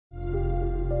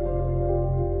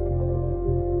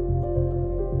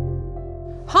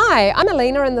Hi, I'm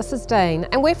Alina and this is Dean,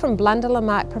 and we're from Blundell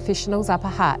 & Professionals Upper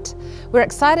Hutt. We're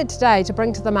excited today to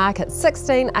bring to the market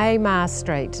 16A Maher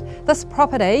Street. This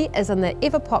property is in the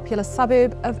ever popular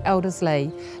suburb of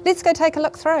Elderslie. Let's go take a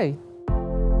look through.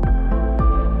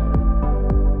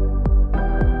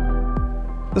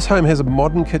 This home has a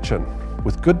modern kitchen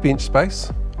with good bench space,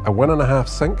 a 1.5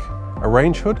 sink, a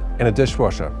range hood and a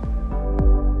dishwasher.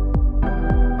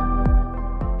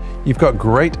 You've got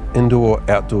great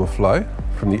indoor-outdoor flow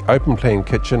from the open plan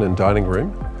kitchen and dining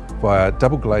room via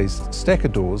double glazed stacker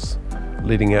doors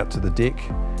leading out to the deck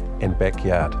and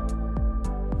backyard.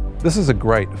 This is a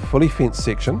great fully fenced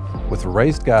section with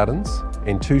raised gardens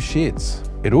and 2 sheds.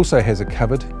 It also has a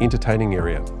covered entertaining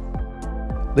area.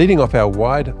 Leading off our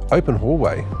wide open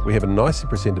hallway, we have a nicely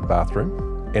presented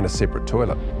bathroom and a separate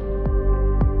toilet.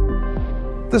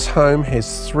 This home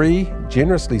has 3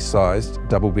 generously sized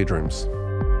double bedrooms.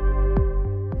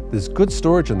 There's good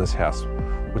storage in this house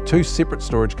with 2 separate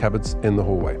storage cupboards in the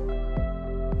hallway.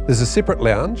 There's a separate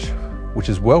lounge which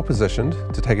is well positioned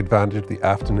to take advantage of the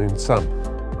afternoon sun.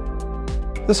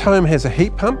 This home has a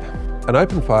heat pump, an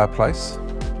open fireplace,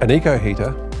 an eco heater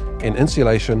and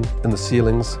insulation in the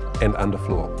ceilings and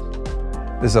underfloor.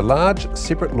 There's a large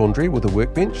separate laundry with a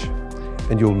workbench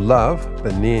and you'll love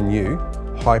the near new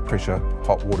high pressure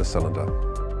hot water cylinder.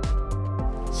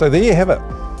 So there you have it.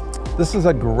 This is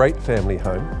a great family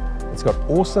home. It's got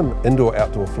awesome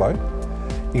indoor-outdoor flow.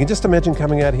 You can just imagine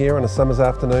coming out here on a summer's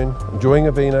afternoon, enjoying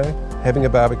a vino, having a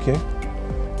barbecue.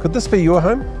 Could this be your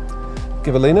home?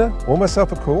 Give Alina or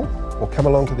myself a call or come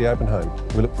along to the open home.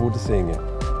 We look forward to seeing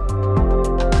you.